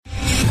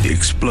the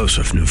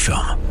explosive new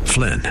film,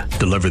 Flynn,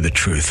 Deliver the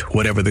Truth,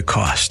 Whatever the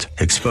Cost,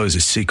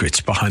 exposes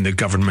secrets behind the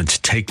government's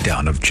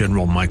takedown of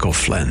General Michael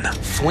Flynn.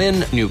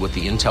 Flynn knew what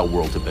the intel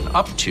world had been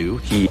up to.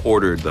 He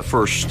ordered the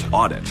first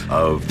audit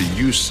of the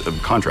use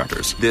of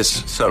contractors.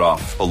 This set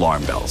off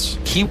alarm bells.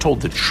 He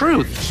told the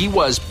truth. He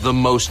was the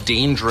most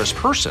dangerous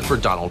person for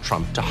Donald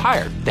Trump to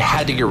hire. They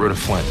had to get rid of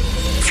Flynn.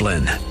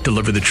 Flynn,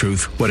 Deliver the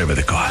Truth, Whatever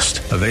the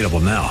Cost. Available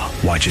now.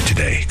 Watch it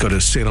today. Go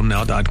to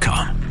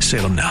salemnow.com.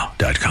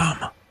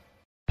 salemnow.com.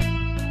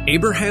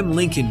 Abraham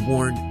Lincoln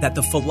warned that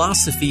the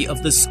philosophy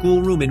of the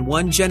schoolroom in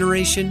one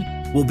generation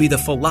will be the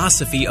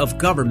philosophy of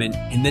government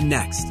in the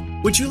next.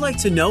 Would you like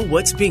to know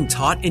what's being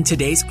taught in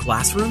today's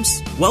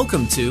classrooms?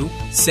 Welcome to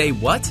Say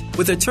What?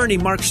 With attorney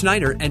Mark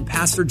Schneider and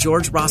Pastor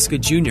George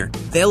Rosca Jr.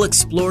 They'll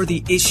explore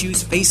the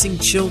issues facing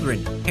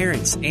children,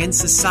 parents, and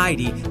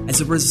society as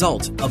a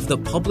result of the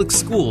public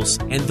schools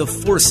and the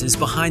forces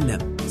behind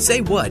them. Say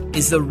What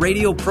is the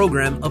radio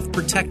program of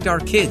Protect Our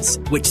Kids,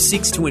 which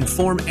seeks to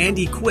inform and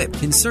equip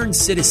concerned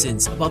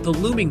citizens about the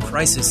looming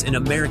crisis in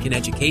American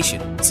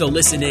education. So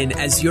listen in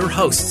as your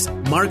hosts,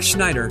 Mark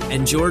Schneider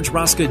and George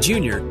Rosca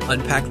Jr.,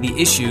 unpack the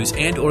issues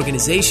and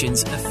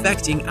organizations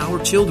affecting our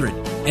children.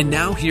 And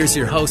now here's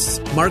your hosts,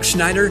 Mark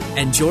Schneider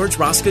and George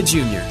Rosca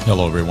Jr.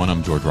 Hello, everyone.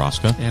 I'm George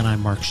Rosca. And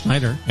I'm Mark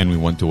Schneider. And we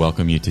want to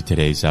welcome you to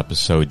today's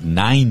episode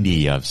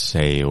 90 of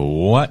Say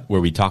What,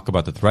 where we talk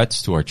about the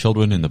threats to our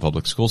children in the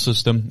public school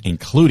system,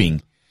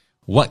 including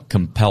what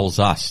compels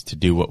us to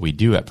do what we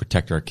do at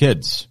Protect Our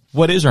Kids.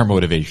 What is our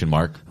motivation,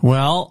 Mark?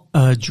 Well,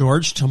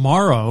 George,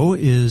 tomorrow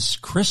is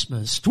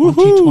Christmas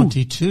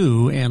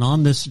 2022, and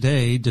on this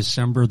day,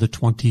 December the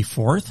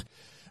 24th,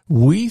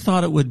 we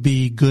thought it would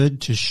be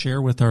good to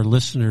share with our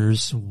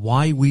listeners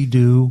why we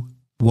do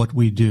what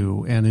we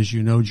do. And as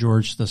you know,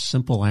 George, the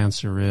simple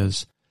answer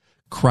is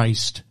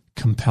Christ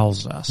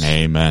compels us.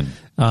 Amen.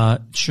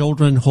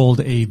 Children hold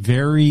a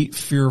very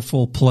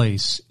fearful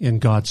place in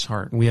God's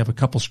heart, and we have a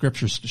couple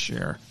scriptures to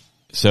share.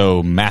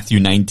 So Matthew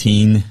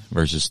 19,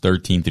 verses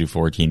 13 through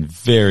 14,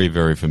 very,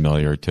 very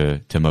familiar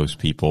to most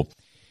people.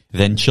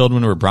 Then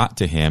children were brought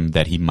to him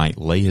that he might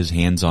lay his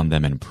hands on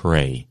them and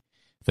pray.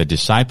 The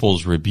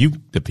disciples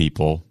rebuked the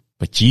people,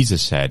 but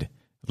Jesus said,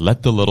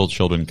 Let the little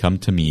children come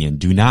to me and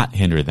do not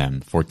hinder them,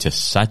 for to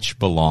such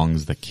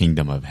belongs the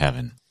kingdom of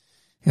heaven.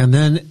 And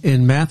then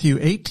in Matthew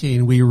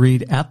 18, we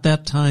read, At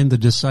that time the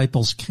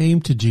disciples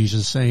came to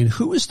Jesus saying,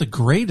 Who is the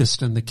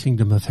greatest in the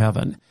kingdom of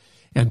heaven?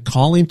 And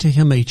calling to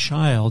him a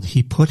child,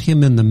 he put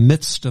him in the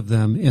midst of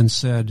them and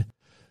said,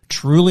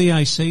 Truly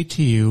I say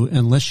to you,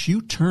 unless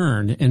you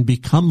turn and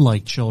become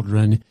like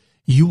children,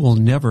 you will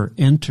never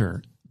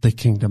enter the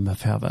kingdom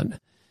of heaven.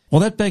 Well,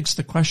 that begs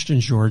the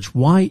question, George,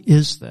 why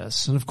is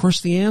this? And of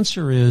course, the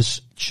answer is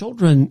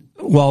children,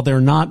 while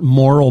they're not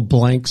moral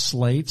blank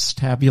slates,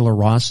 tabula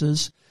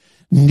rasas,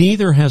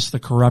 neither has the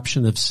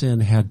corruption of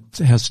sin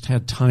has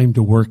had time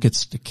to work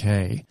its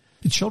decay.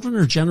 The children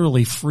are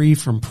generally free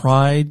from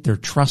pride. They're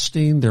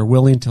trusting. They're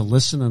willing to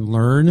listen and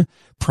learn.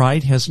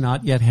 Pride has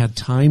not yet had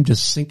time to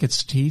sink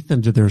its teeth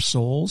into their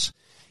souls.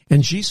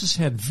 And Jesus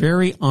had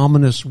very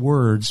ominous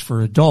words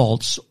for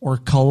adults or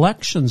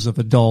collections of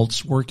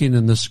adults working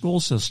in the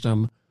school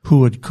system who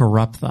would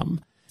corrupt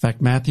them. In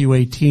fact, Matthew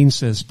 18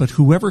 says, But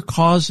whoever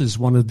causes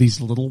one of these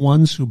little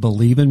ones who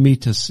believe in me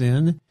to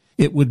sin,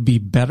 it would be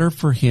better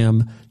for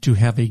him to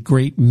have a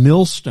great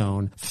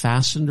millstone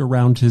fastened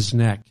around his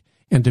neck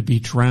and to be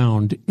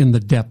drowned in the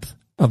depth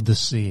of the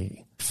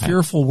sea.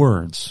 Fearful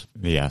words.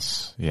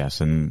 Yes.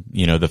 And,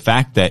 the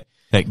fact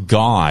that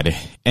God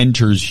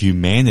enters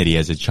humanity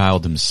as a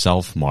child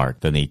himself, Mark,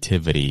 the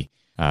nativity,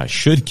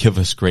 should give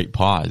us great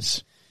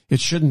pause. It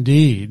should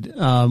indeed,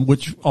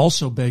 which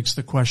also begs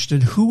the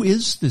question, who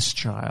is this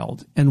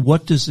child and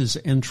what does his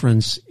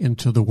entrance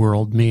into the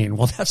world mean?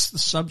 Well, that's the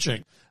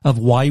subject of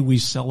why we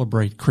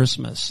celebrate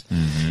Christmas.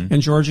 Mm-hmm.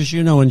 And George, as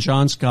you know, in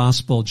John's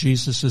Gospel,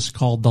 Jesus is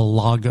called the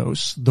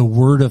Logos, the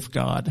Word of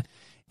God.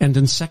 And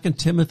in 2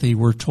 Timothy,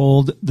 we're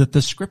told that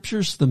the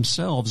Scriptures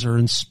themselves are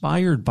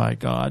inspired by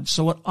God.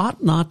 So it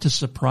ought not to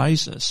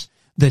surprise us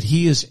that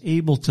he is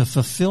able to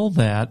fulfill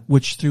that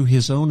which through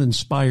his own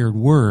inspired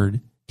Word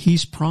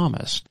he's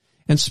promised.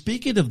 And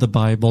speaking of the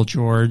Bible,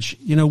 George,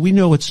 we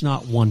know it's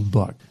not one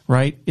book,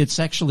 right? It's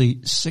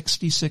actually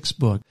 66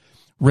 books.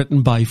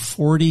 Written by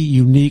 40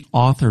 unique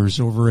authors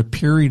over a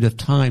period of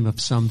time of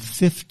some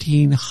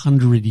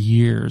 1,500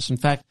 years. In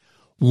fact,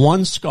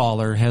 one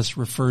scholar has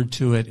referred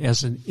to it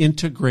as an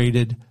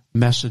integrated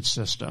message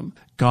system,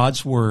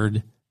 God's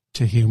Word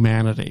to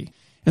humanity.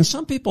 And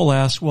some people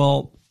ask,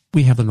 well,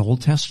 we have an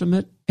Old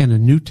Testament and a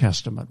New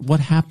Testament. What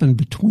happened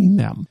between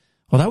them?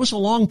 Well, that was a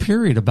long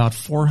period, about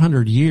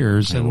 400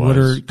 years, and what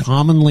are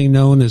commonly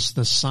known as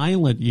the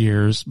silent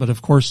years. But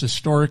of course,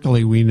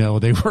 historically, we know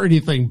they were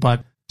anything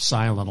but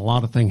silent. A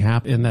lot of things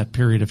happened in that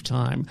period of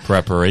time.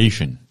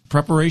 Preparation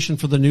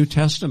for the New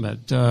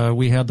Testament.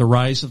 We had the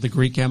rise of the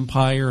Greek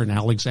Empire and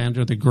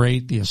Alexander the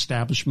Great, the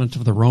establishment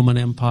of the Roman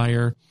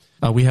Empire.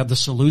 We had the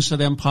Seleucid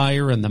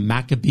Empire and the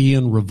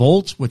Maccabean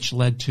Revolt, which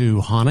led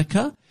to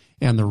Hanukkah.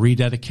 and the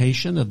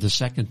rededication of the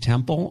Second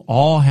Temple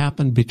all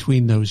happened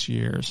between those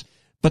years.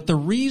 But the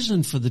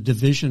reason for the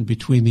division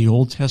between the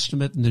Old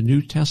Testament and the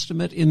New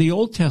Testament, in the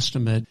Old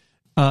Testament,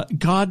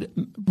 God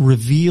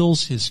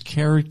reveals his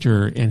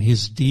character and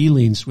his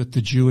dealings with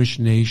the Jewish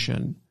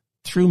nation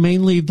through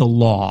mainly the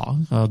law,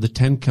 the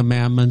Ten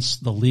Commandments,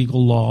 the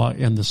legal law,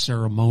 and the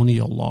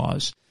ceremonial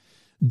laws.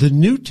 The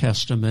New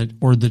Testament,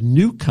 or the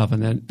New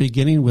Covenant,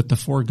 beginning with the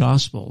four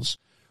Gospels,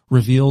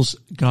 reveals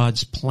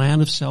God's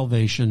plan of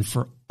salvation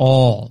for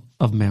all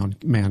of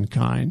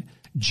mankind,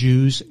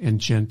 Jews and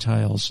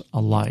Gentiles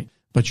alike.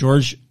 But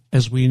George,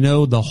 as we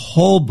know, the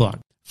whole book,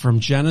 from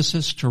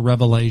Genesis to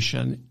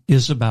Revelation,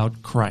 is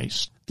about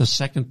Christ, the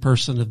second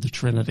person of the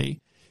Trinity,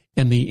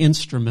 and the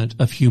instrument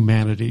of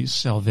humanity's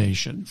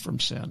salvation from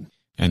sin.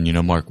 And you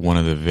know, Mark, one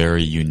of the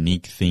very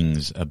unique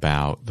things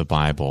about the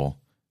Bible,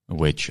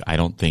 which I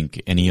don't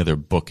think any other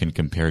book can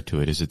compare to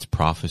it, is its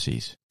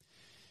prophecies.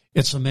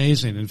 It's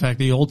amazing. In fact,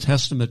 the Old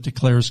Testament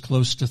declares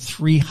close to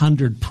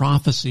 300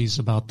 prophecies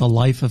about the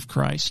life of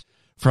Christ,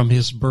 from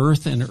his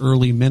birth and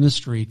early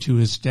ministry to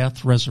his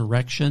death,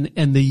 resurrection,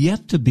 and the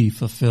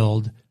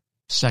yet-to-be-fulfilled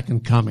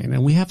second coming.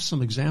 And we have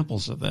some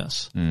examples of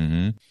this.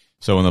 Mm-hmm.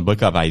 So in the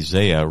book of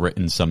Isaiah,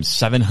 written some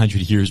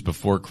 700 years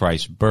before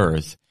Christ's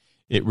birth,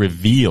 it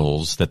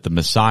reveals that the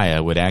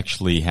Messiah would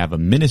actually have a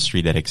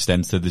ministry that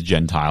extends to the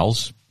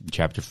Gentiles,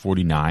 chapter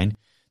 49,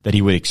 that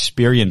he would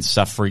experience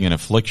suffering and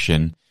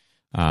affliction.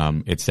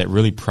 It's that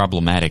really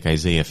problematic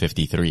Isaiah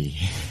 53.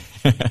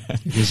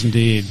 It is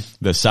indeed.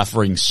 The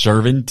suffering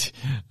servant,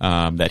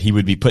 that he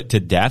would be put to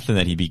death and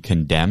that he'd be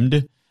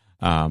condemned,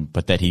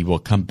 but that he will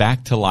come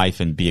back to life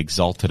and be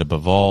exalted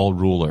above all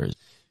rulers.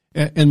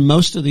 And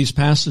most of these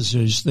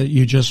passages that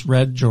you just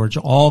read, George,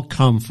 all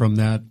come from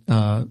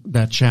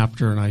that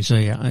chapter in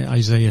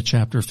Isaiah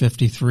chapter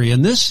 53.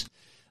 And this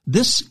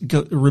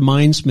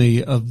reminds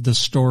me of the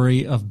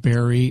story of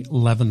Barry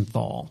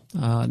Leventhal.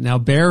 Now,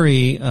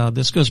 Barry,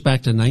 this goes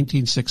back to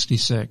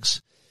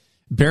 1966.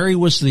 Barry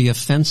was the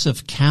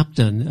offensive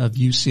captain of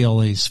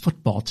UCLA's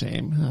football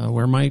team,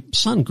 where my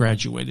son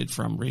graduated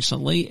from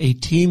recently, a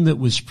team that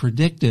was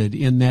predicted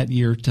in that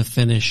year to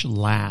finish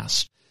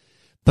last.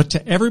 But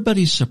to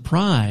everybody's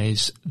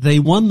surprise, they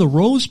won the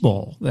Rose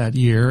Bowl that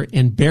year,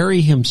 and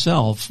Barry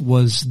himself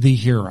was the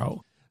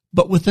hero.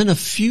 But within a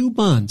few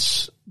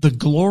months, the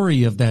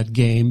glory of that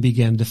game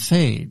began to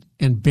fade,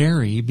 and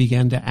Barry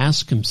began to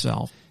ask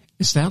himself,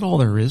 is that all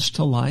there is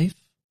to life?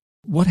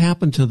 What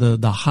happened to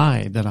the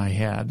high that I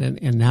had,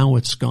 and now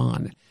it's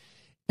gone?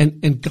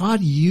 And God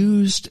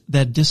used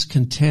that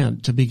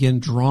discontent to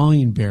begin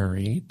drawing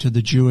Barry to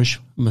the Jewish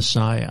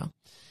Messiah.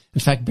 In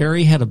fact,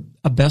 Barry had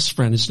a best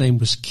friend. His name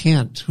was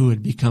Kent, who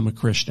had become a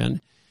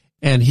Christian.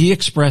 And he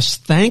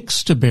expressed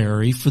thanks to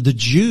Barry for the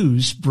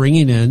Jews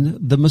bringing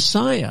in the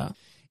Messiah.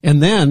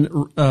 And then,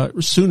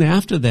 soon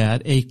after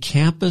that, a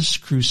Campus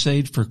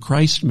Crusade for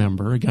Christ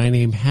member, a guy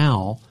named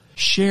Hal,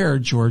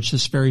 shared, George,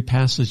 this very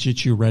passage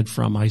that you read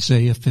from,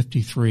 Isaiah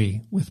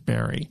 53, with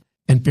Barry.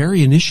 And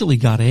Barry initially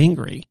got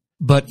angry,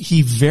 but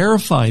he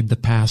verified the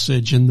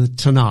passage in the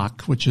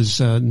Tanakh, which is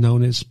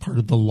known as part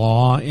of the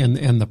law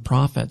and the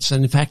prophets.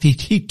 And in fact,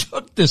 he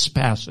took this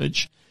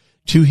passage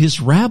to his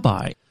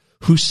rabbi,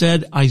 who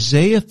said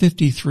Isaiah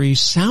 53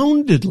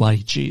 sounded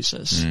like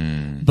Jesus.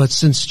 But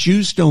since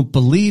Jews don't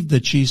believe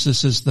that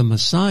Jesus is the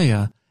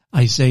Messiah,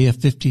 Isaiah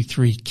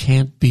 53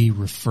 can't be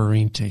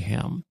referring to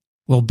him.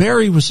 Well,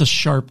 Barry was a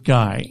sharp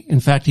guy.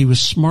 In fact, he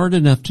was smart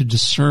enough to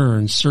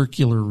discern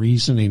circular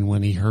reasoning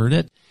when he heard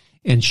it,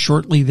 and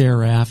shortly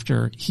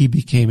thereafter, he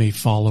became a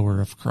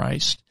follower of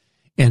Christ.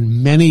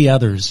 And many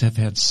others have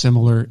had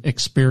similar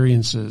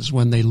experiences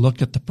when they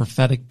look at the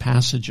prophetic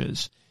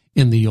passages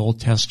in the Old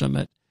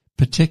Testament,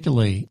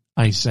 particularly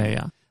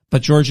Isaiah.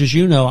 But George, as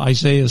you know,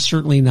 Isaiah is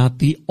certainly not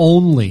the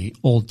only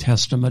Old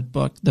Testament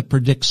book that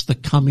predicts the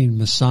coming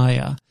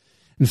Messiah.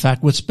 In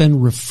fact, what's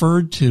been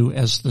referred to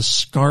as the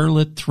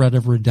scarlet thread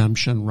of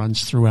redemption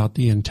runs throughout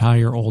the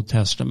entire Old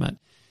Testament.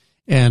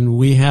 And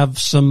we have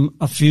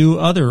a few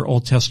other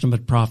Old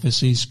Testament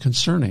prophecies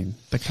concerning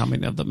the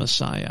coming of the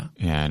Messiah.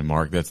 Yeah, and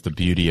Mark, that's the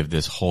beauty of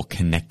this whole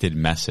connected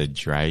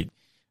message, right?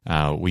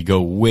 We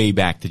go way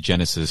back to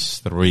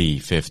Genesis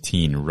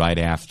 3:15, right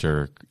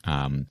after,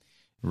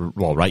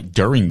 right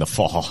during the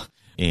fall.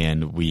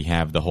 And we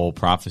have the whole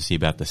prophecy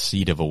about the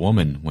seed of a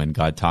woman when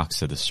God talks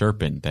to the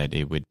serpent, that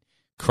it would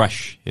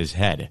crush his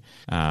head.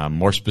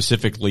 More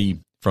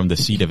specifically, from the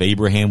seed of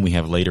Abraham, we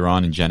have later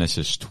on in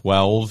Genesis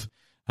 12,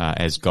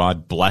 as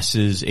God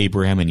blesses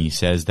Abraham, and he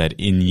says that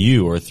in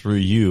you, or through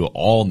you,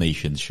 all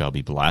nations shall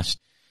be blessed.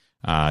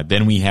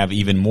 Then we have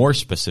even more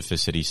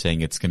specificity, saying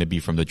it's going to be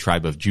from the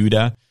tribe of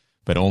Judah,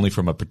 but only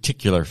from a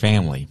particular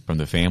family, from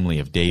the family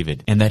of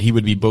David, and that he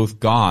would be both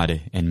God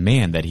and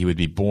man, that he would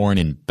be born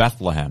in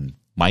Bethlehem.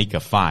 Micah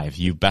 5,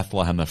 you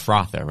Bethlehem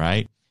Ephrathah,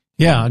 right?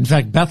 Yeah, in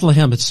fact,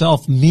 Bethlehem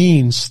itself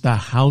means the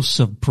house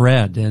of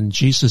bread, and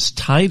Jesus'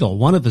 title,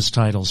 one of his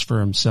titles for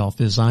himself,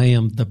 is I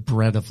am the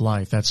bread of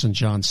life. That's in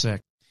John 6.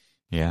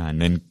 Yeah,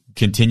 and then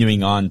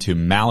continuing on to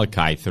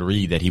Malachi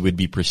 3, that he would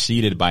be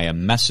preceded by a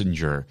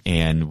messenger,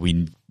 and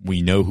we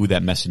we know who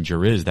that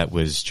messenger is. That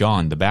was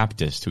John the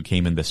Baptist, who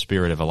came in the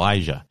spirit of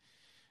Elijah.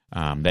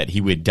 That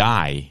he would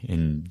die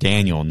in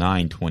Daniel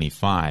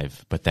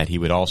 9:25, but that he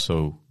would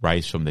also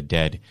rise from the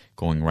dead,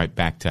 going right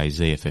back to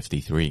Isaiah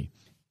 53.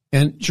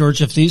 And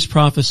George, if these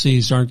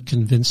prophecies aren't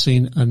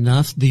convincing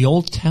enough, the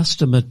Old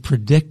Testament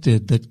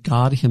predicted that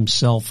God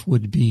himself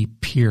would be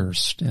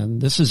pierced. And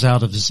this is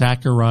out of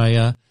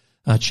Zechariah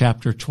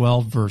chapter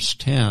 12, verse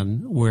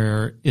 10,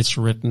 where it's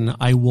written,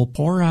 I will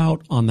pour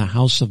out on the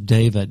house of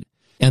David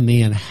and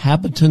the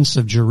inhabitants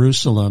of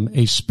Jerusalem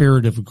a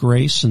spirit of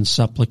grace and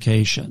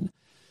supplication.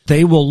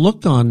 They will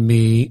look on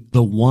me,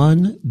 the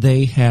one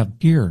they have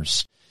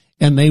pierced,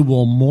 and they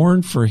will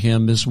mourn for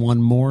him as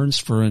one mourns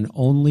for an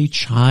only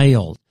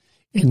child,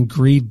 and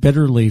grieve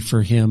bitterly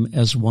for him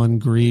as one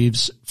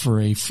grieves for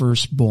a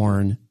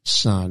firstborn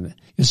son.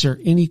 Is there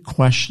any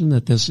question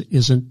that this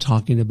isn't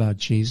talking about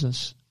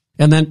Jesus?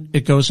 And then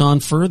it goes on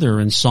further.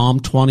 In Psalm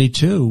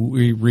 22,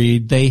 we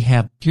read, they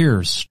have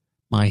pierced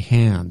my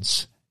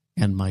hands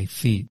and my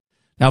feet.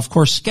 Now, of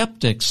course,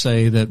 skeptics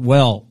say that,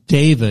 well,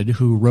 David,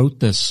 who wrote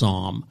this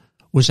psalm,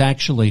 was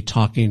actually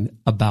talking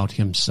about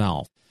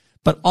himself.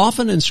 But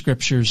often in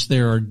scriptures,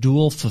 there are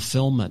dual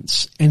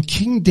fulfillments, and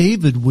King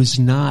David was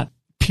not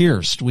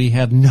pierced. We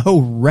have no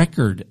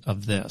record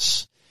of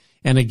this.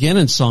 And again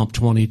in Psalm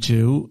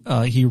 22,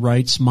 he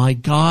writes, my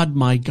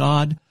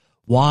God,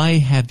 why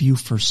have you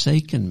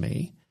forsaken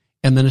me?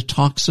 And then it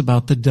talks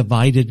about the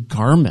divided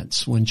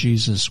garments when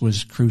Jesus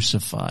was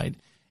crucified,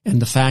 and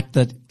the fact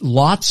that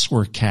lots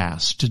were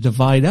cast to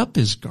divide up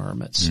his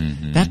garments.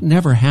 Mm-hmm. That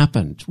never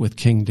happened with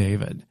King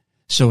David,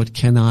 so it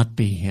cannot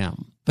be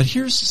him. But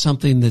here's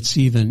something that's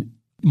even,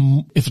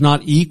 if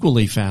not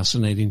equally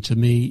fascinating to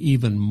me,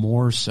 even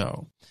more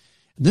so.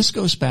 This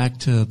goes back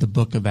to the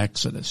book of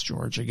Exodus,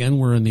 George. Again,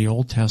 we're in the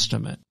Old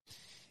Testament.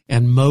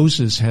 And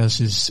Moses has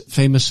his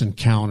famous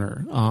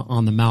encounter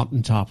on the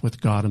mountaintop with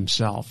God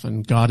himself.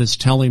 And God is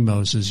telling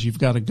Moses, you've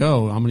got to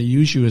go. I'm going to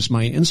use you as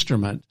my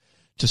instrument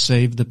to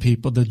save the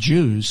people, the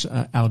Jews,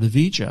 out of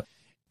Egypt.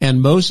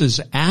 And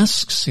Moses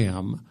asks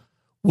him,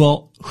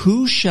 well,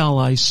 who shall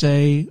I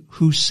say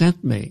who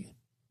sent me?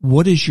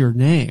 What is your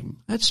name?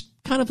 That's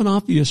kind of an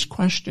obvious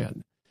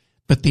question.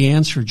 But the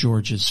answer,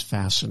 George, is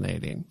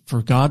fascinating.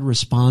 For God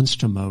responds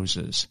to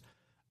Moses,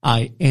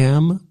 I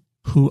am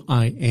who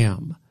I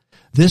am.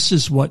 This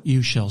is what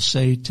you shall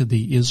say to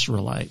the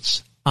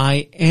Israelites.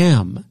 I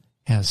am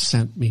has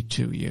sent me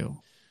to you.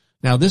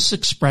 Now, this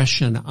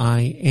expression,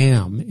 I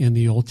am, in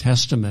the Old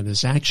Testament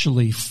is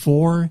actually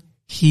 4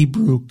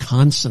 Hebrew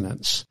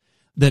consonants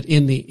that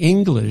in the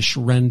English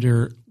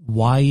render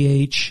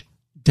YHWH.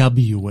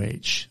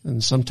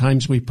 And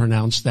sometimes we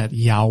pronounce that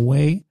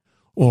Yahweh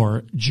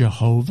or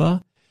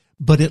Jehovah,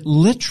 but it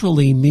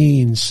literally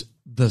means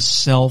the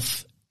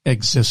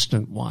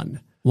self-existent one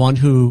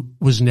who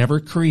was never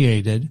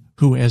created,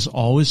 who has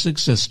always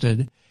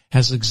existed,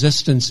 has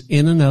existence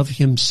in and of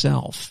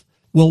himself.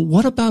 Well,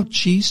 what about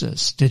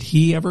Jesus? Did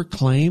he ever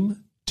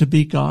claim to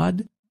be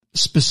God?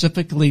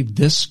 Specifically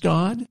this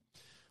God?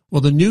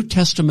 Well, the New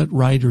Testament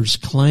writers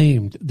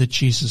claimed that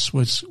Jesus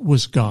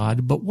was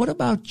God, but what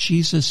about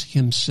Jesus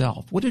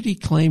himself? What did he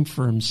claim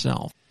for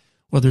himself?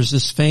 Well, there's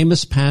this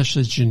famous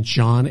passage in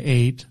John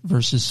 8,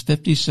 verses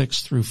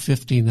 56 through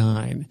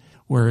 59,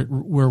 where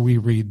we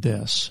read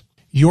this.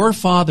 Your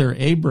father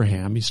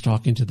Abraham, he's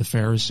talking to the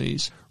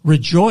Pharisees,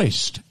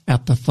 rejoiced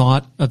at the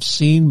thought of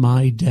seeing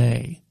my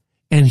day,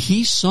 and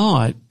he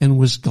saw it and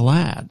was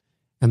glad.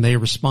 And they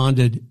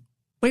responded,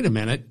 wait a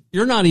minute,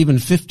 you're not even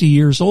 50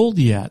 years old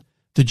yet.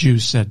 The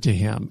Jews said to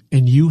him,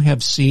 and you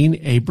have seen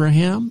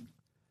Abraham?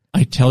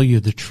 I tell you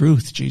the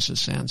truth,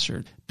 Jesus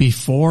answered.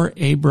 Before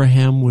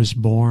Abraham was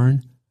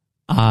born,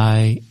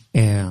 I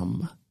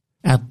am.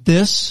 At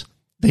this,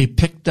 they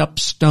picked up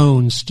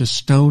stones to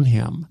stone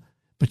him.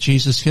 But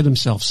Jesus hid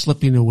himself,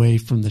 slipping away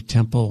from the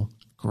temple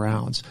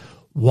grounds.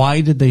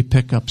 Why did they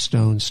pick up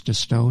stones to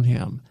stone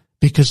him?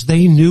 Because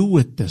they knew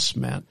what this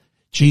meant.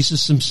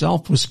 Jesus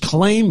himself was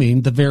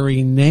claiming the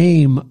very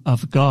name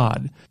of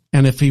God.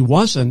 And if he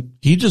wasn't,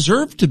 he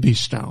deserved to be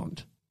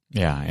stoned.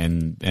 Yeah,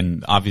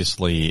 and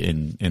obviously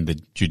in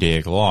the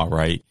Judaic law,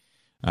 right,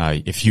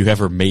 if you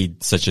ever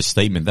made such a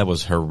statement, that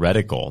was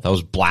heretical. That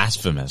was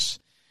blasphemous.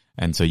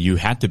 And so you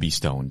had to be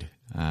stoned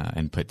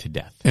and put to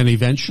death. And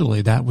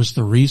eventually that was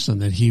the reason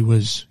that he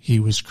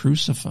was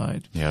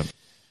crucified. Yep.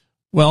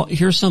 Well,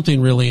 here's something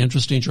really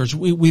interesting, George.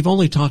 We've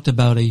only talked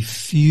about a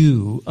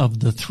few of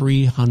the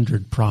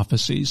 300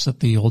 prophecies that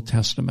the Old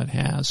Testament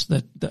has,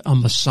 that a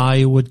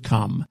Messiah would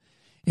come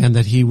and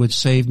that he would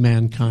save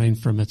mankind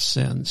from its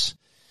sins.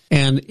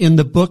 And in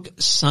the book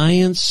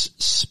Science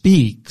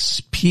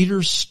Speaks,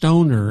 Peter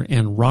Stoner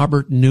and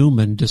Robert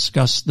Newman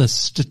discuss the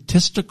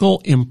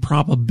statistical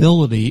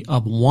improbability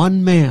of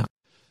one man,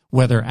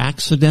 whether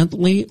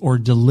accidentally or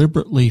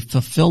deliberately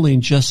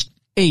fulfilling just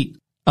 8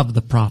 of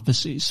the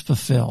prophecies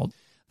fulfilled.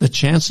 The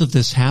chance of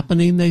this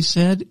happening, they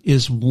said,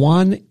 is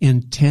 1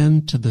 in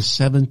 10 to the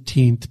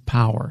 17th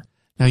power.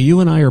 Now,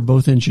 you and I are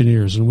both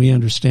engineers, and we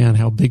understand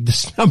how big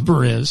this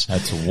number is.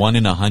 That's 1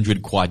 in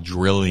 100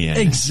 quadrillion.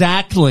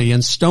 Exactly.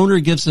 And Stoner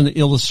gives an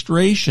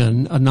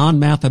illustration, a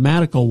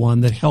non-mathematical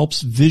one, that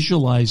helps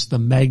visualize the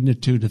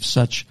magnitude of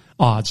such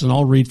odds. And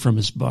I'll read from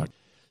his book.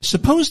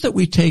 Suppose that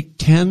we take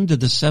 10 to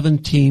the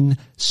 17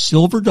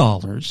 silver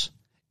dollars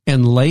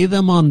and lay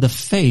them on the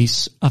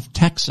face of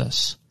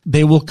Texas.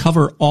 They will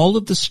cover all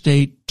of the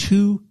state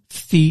 2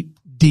 feet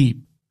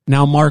deep.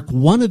 Now mark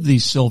one of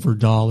these silver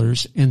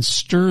dollars and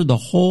stir the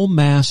whole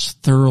mass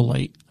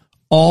thoroughly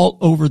all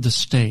over the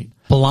state.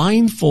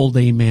 Blindfold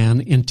a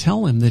man and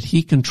tell him that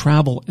he can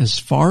travel as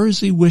far as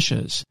he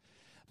wishes,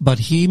 but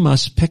he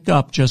must pick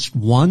up just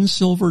one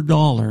silver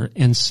dollar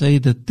and say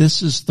that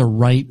this is the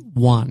right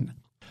one.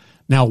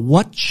 Now,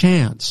 what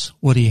chance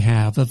would he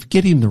have of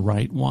getting the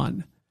right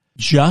one?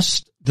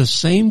 Just the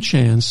same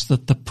chance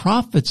that the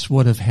prophets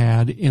would have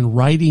had in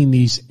writing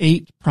these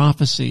 8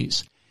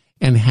 prophecies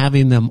and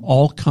having them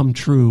all come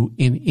true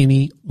in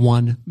any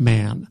one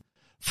man,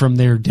 from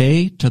their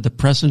day to the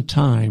present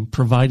time,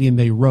 providing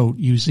they wrote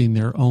using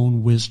their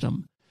own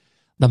wisdom.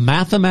 The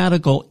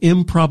mathematical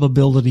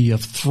improbability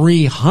of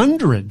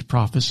 300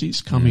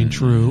 prophecies coming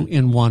true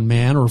in one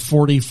man, or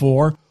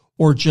 44,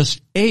 or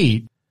just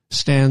 8,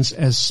 stands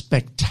as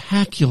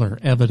spectacular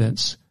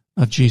evidence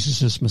of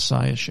Jesus'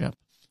 messiahship.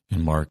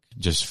 And Mark,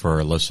 just for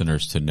our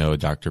listeners to know,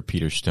 Dr.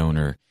 Peter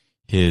Stoner,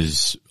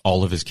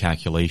 all of his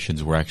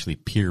calculations were actually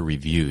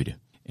peer-reviewed.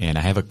 And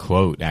I have a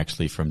quote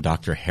actually from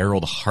Dr.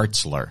 Harold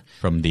Hartzler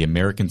from the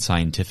American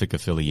Scientific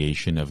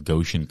Affiliation of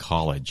Goshen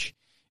College.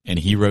 And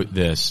he wrote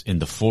this in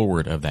the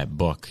foreword of that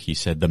book. He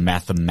said, the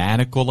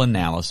mathematical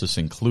analysis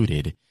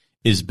included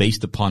is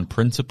based upon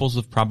principles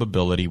of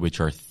probability which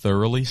are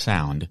thoroughly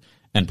sound,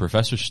 and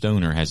Professor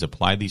Stoner has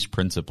applied these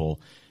principles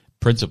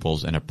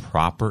in a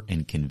proper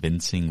and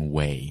convincing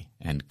way,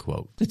 end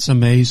quote. It's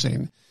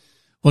amazing.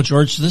 Well,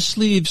 George, this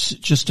leaves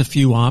just a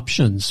few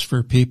options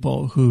for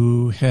people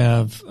who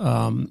have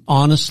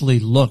honestly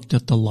looked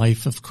at the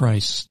life of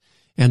Christ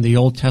and the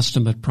Old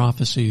Testament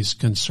prophecies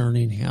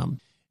concerning him.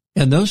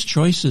 And those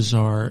choices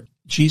are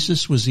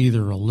Jesus was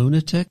either a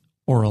lunatic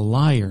or a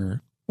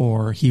liar,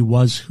 or he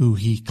was who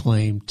he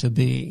claimed to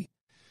be.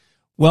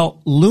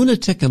 Well,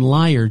 lunatic and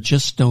liar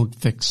just don't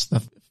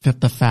fit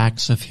the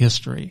facts of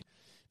history,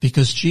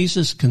 because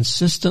Jesus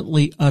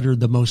consistently uttered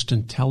the most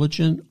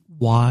intelligent,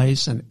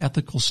 wise, and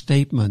ethical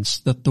statements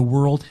that the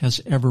world has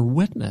ever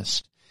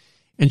witnessed.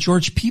 And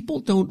George,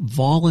 people don't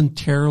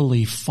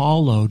voluntarily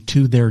follow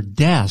to their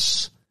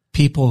deaths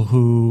people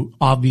who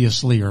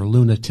obviously are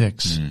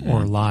lunatics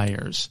or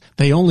liars.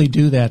 They only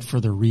do that for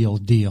the real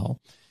deal.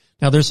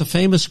 Now, there's a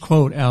famous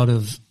quote out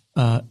of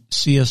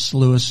C.S.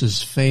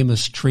 Lewis's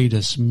famous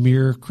treatise,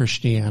 Mere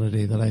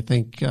Christianity, that I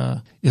think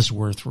is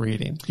worth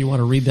reading. Do you want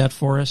to read that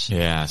for us?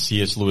 Yeah,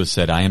 C.S. Lewis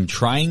said, I am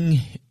trying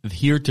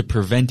here to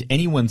prevent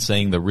anyone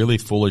saying the really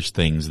foolish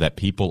things that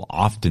people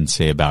often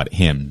say about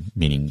him,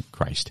 meaning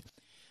Christ.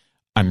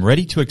 I'm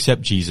ready to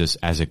accept Jesus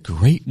as a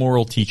great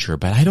moral teacher,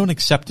 but I don't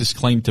accept his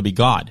claim to be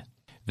God.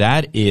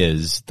 That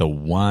is the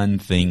one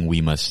thing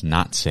we must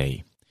not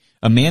say.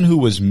 A man who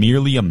was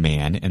merely a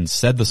man and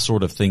said the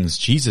sort of things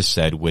Jesus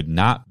said would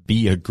not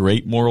be a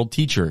great moral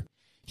teacher.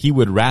 He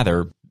would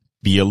rather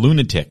be a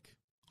lunatic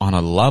on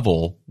a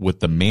level with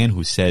the man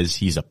who says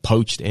he's a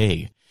poached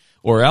egg,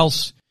 or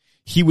else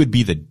he would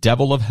be the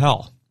devil of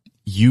hell.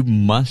 You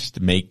must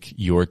make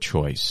your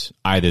choice.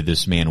 Either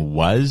this man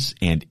was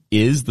and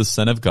is the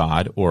Son of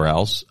God, or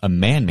else a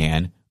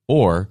man,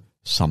 or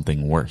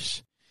something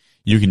worse.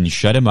 You can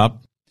shut him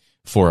up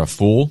for a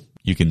fool.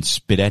 You can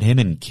spit at him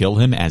and kill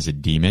him as a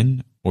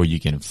demon, or you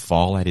can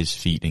fall at his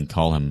feet and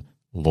call him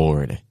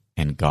Lord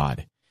and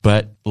God.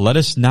 But let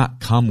us not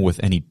come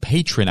with any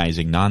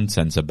patronizing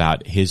nonsense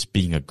about his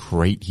being a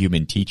great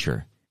human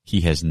teacher.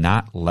 He has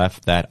not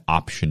left that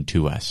option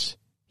to us.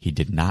 He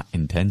did not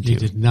intend to. He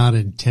did not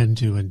intend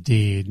to,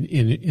 indeed.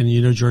 And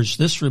you know, George,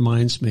 this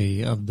reminds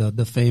me of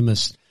the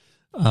famous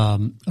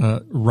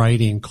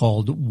writing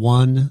called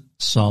One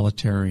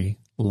Solitary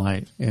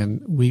Life.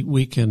 And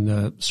we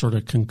can sort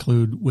of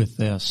conclude with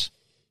this.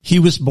 He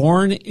was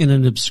born in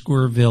an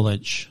obscure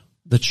village,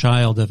 the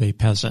child of a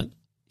peasant.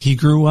 He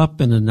grew up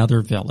in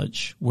another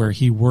village where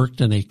he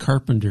worked in a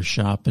carpenter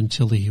shop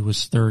until he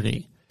was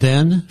 30.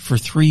 Then, for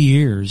 3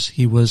 years,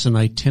 he was an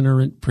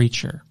itinerant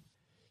preacher.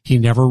 He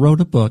never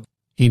wrote a book.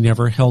 He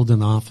never held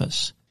an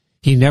office.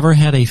 He never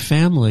had a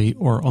family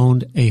or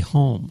owned a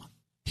home.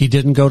 He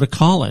didn't go to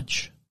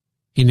college.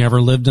 He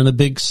never lived in a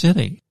big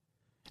city.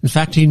 In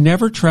fact, he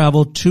never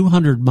traveled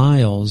 200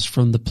 miles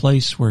from the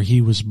place where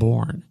he was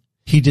born.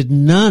 He did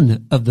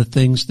none of the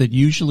things that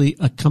usually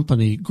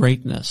accompany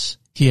greatness.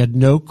 He had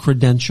no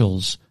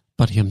credentials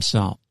but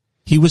himself.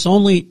 He was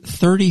only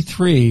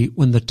 33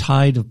 when the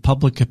tide of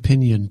public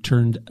opinion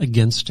turned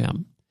against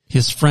him.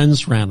 His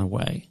friends ran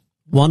away.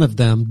 One of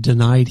them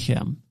denied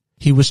him.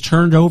 He was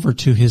turned over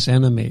to his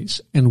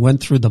enemies and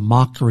went through the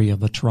mockery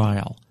of a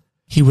trial.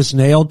 He was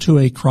nailed to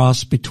a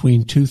cross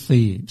between 2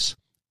 thieves.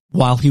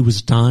 While he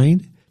was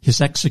dying, his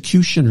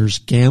executioners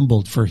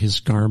gambled for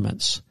his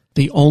garments.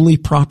 the only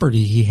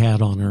property he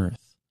had on earth.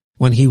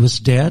 When he was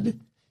dead,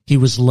 he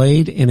was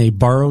laid in a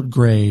borrowed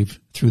grave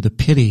through the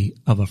pity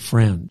of a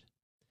friend.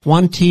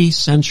 20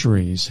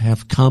 centuries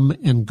have come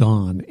and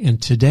gone,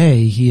 and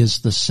today he is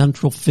the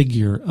central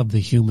figure of the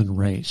human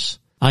race.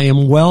 I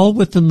am well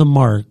within the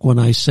mark when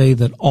I say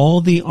that all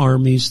the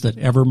armies that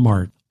ever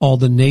marched, all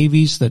the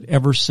navies that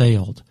ever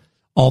sailed,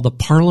 all the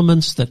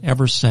parliaments that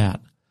ever sat,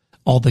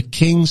 all the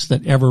kings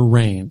that ever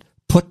reigned,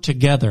 put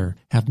together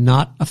have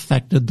not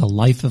affected the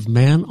life of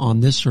man on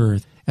this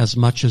earth as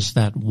much as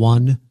that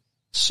one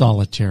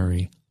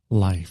solitary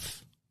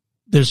life.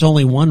 There's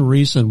only one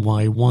reason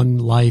why one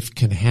life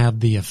can have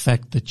the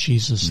effect that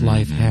Jesus'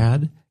 life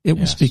had. It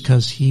was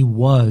because he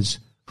was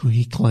who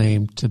he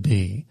claimed to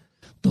be,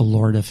 the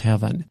Lord of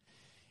heaven.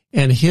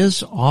 And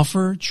his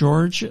offer,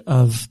 George,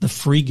 of the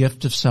free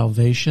gift of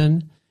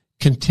salvation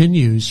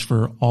continues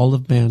for all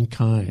of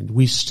mankind.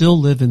 We still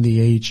live in the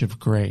age of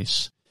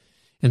grace.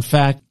 In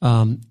fact,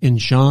 in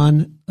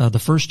John, the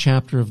first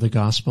chapter of the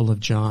Gospel of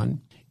John,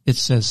 it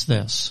says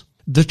this: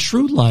 "The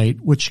true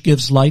light, which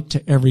gives light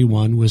to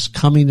everyone, was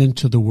coming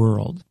into the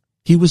world.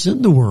 He was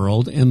in the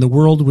world, and the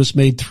world was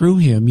made through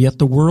him, yet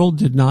the world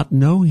did not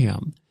know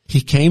him.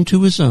 He came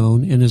to his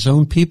own, and his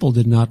own people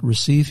did not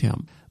receive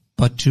him.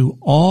 But to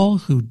all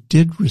who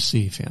did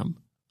receive him,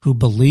 who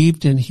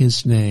believed in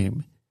his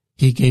name,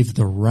 he gave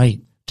the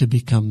right to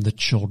become the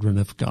children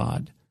of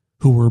God,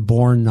 who were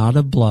born not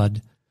of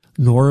blood,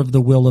 nor of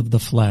the will of the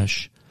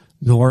flesh,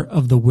 nor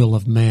of the will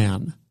of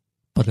man,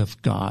 but of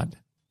God."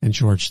 And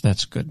George,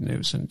 that's good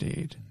news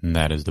indeed. And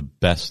that is the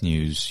best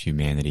news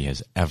humanity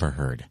has ever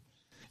heard.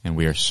 And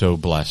we are so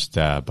blessed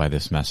by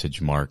this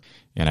message, Mark.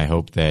 And I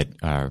hope that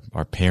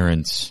our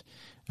parents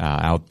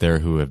out there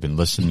who have been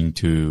listening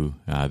to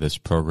this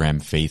program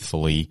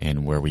faithfully,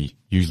 and where we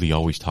usually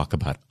always talk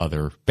about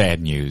other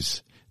bad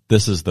news,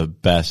 this is the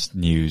best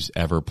news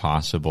ever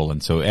possible.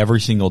 And so every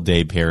single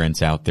day,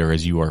 parents out there,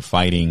 as you are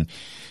fighting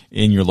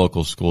in your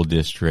local school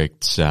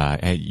districts,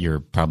 at your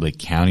probably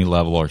county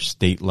level or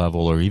state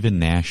level or even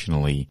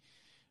nationally,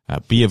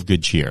 be of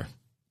good cheer.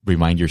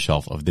 Remind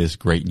yourself of this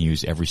great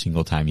news every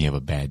single time you have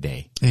a bad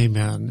day.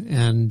 Amen.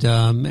 And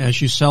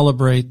as you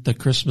celebrate the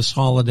Christmas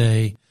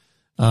holiday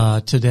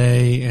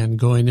today and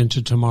going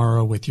into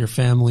tomorrow with your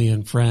family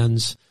and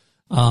friends,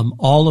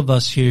 all of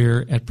us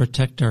here at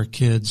Protect Our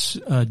Kids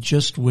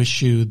just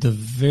wish you the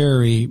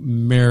very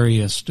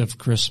merriest of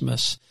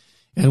Christmas.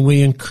 And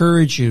we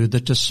encourage you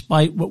that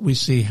despite what we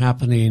see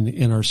happening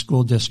in our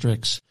school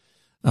districts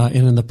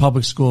and in the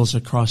public schools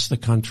across the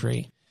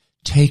country,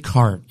 take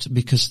heart,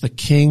 because the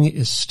King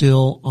is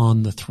still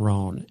on the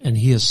throne, and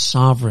he is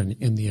sovereign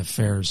in the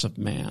affairs of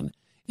man,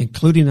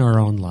 including our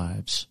own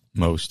lives.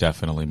 Most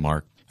definitely,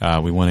 Mark.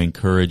 We want to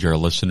encourage our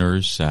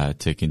listeners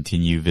to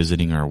continue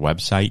visiting our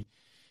website,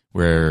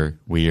 where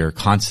we are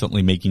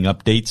constantly making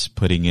updates,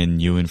 putting in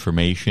new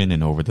information,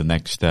 and over the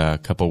next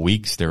couple of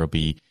weeks, there will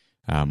be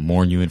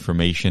more new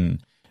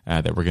information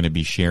that we're going to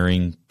be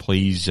sharing.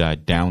 Please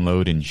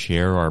download and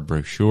share our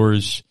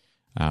brochures,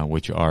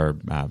 which are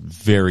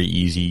very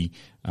easy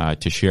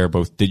to share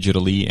both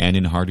digitally and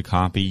in hard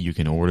copy. You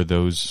can order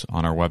those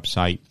on our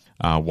website.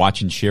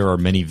 Watch and share our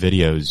many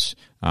videos.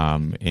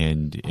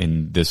 And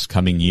in this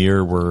coming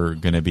year, we're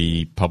going to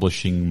be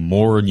publishing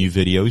more new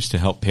videos to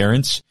help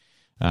parents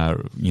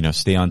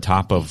stay on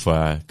top of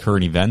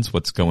current events,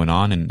 what's going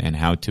on, and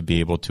how to be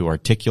able to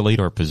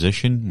articulate our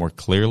position more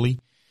clearly.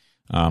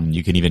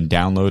 You can even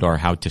download our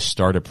How to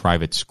Start a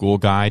Private School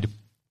guide,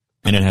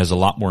 and it has a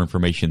lot more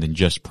information than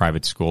just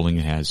private schooling.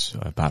 It has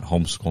about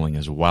homeschooling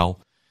as well.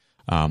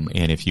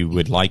 And if you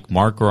would like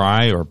Mark or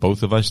I or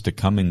both of us to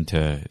come in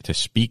to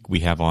speak,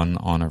 we have on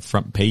our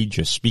front page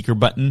a speaker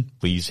button.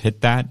 Please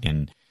hit that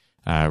and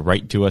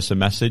write to us a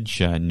message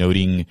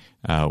noting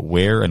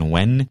where and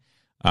when.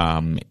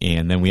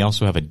 And then we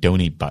also have a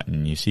donate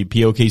button. You see,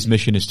 POK's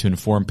mission is to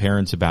inform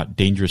parents about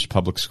dangerous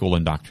public school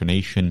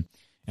indoctrination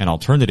and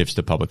alternatives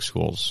to public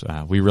schools.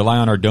 We rely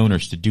on our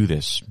donors to do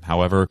this.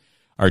 However,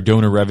 our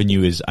donor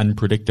revenue is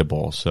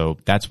unpredictable, so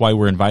that's why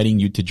we're inviting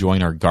you to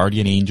join our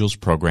Guardian Angels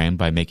program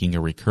by making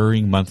a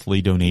recurring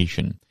monthly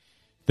donation.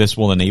 This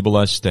will enable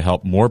us to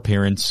help more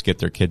parents get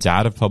their kids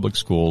out of public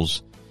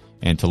schools.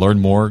 And to learn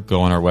more, go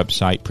on our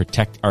website,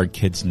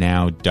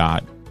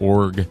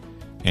 protectourkidsnow.org,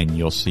 and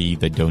you'll see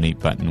the donate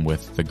button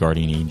with the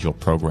Guardian Angel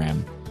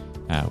program.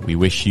 We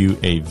wish you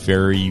a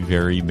very,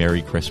 very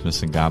Merry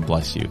Christmas, and God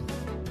bless you.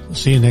 We'll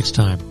see you next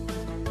time.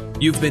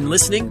 You've been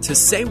listening to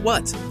Say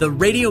What, the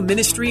radio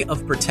ministry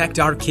of Protect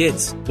Our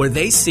Kids, where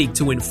they seek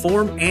to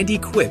inform and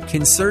equip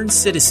concerned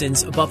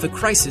citizens about the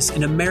crisis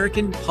in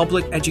American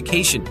public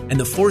education and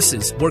the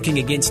forces working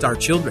against our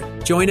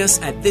children. Join us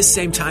at this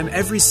same time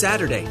every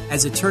Saturday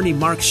as attorney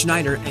Mark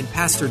Schneider and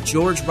Pastor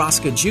George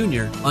Rosca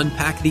Jr.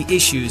 unpack the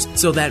issues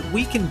so that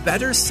we can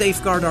better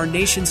safeguard our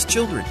nation's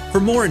children. For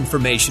more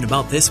information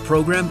about this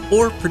program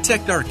or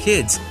Protect Our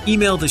Kids,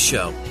 email the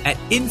show at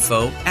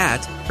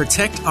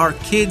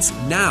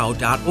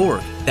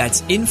info@protectourkidsnow.org.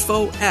 That's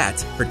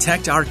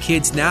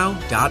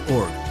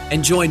info@protectourkidsnow.org.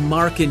 And join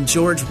Mark and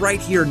George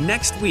right here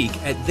next week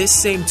at this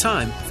same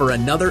time for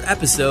another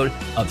episode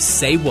of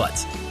Say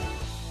What.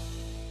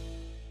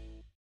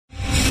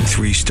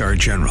 3-star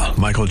General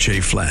Michael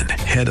J. Flynn,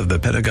 head of the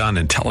Pentagon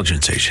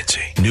Intelligence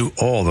Agency, knew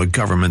all the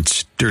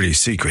government's dirty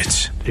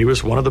secrets. He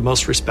was one of the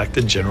most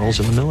respected generals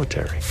in the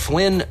military.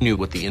 Flynn knew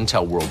what the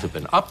intel world had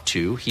been up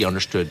to. He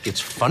understood its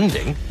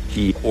funding.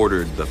 He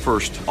ordered the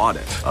first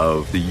audit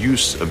of the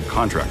use of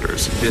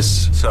contractors.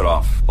 This set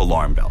off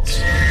alarm bells.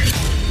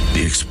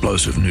 The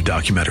explosive new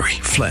documentary,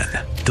 Flynn,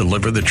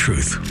 Deliver the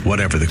Truth,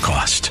 Whatever the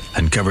Cost,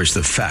 uncovers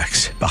the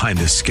facts behind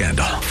this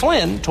scandal.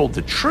 Flynn told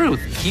the truth.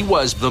 He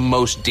was the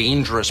most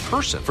dangerous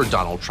person for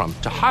Donald Trump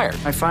to hire.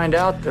 I find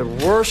out the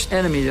worst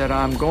enemy that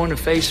I'm going to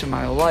face in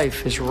my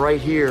life is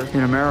right here in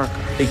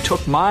America. They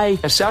took my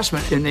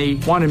assessment and they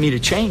wanted me to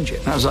change it.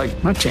 And I was like,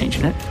 I'm not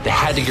changing it. They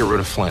had to get rid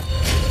of Flynn.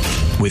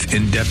 With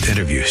in-depth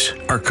interviews,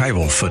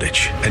 archival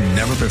footage, and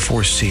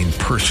never-before-seen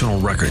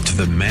personal records of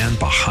the man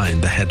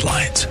behind the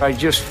headlines. I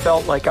just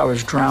felt like I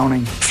was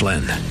drowning.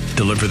 Flynn,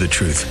 Deliver the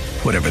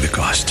Truth, Whatever the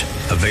Cost.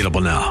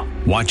 Available now.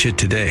 Watch it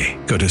today.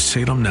 Go to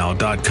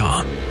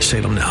salemnow.com.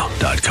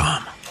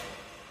 salemnow.com.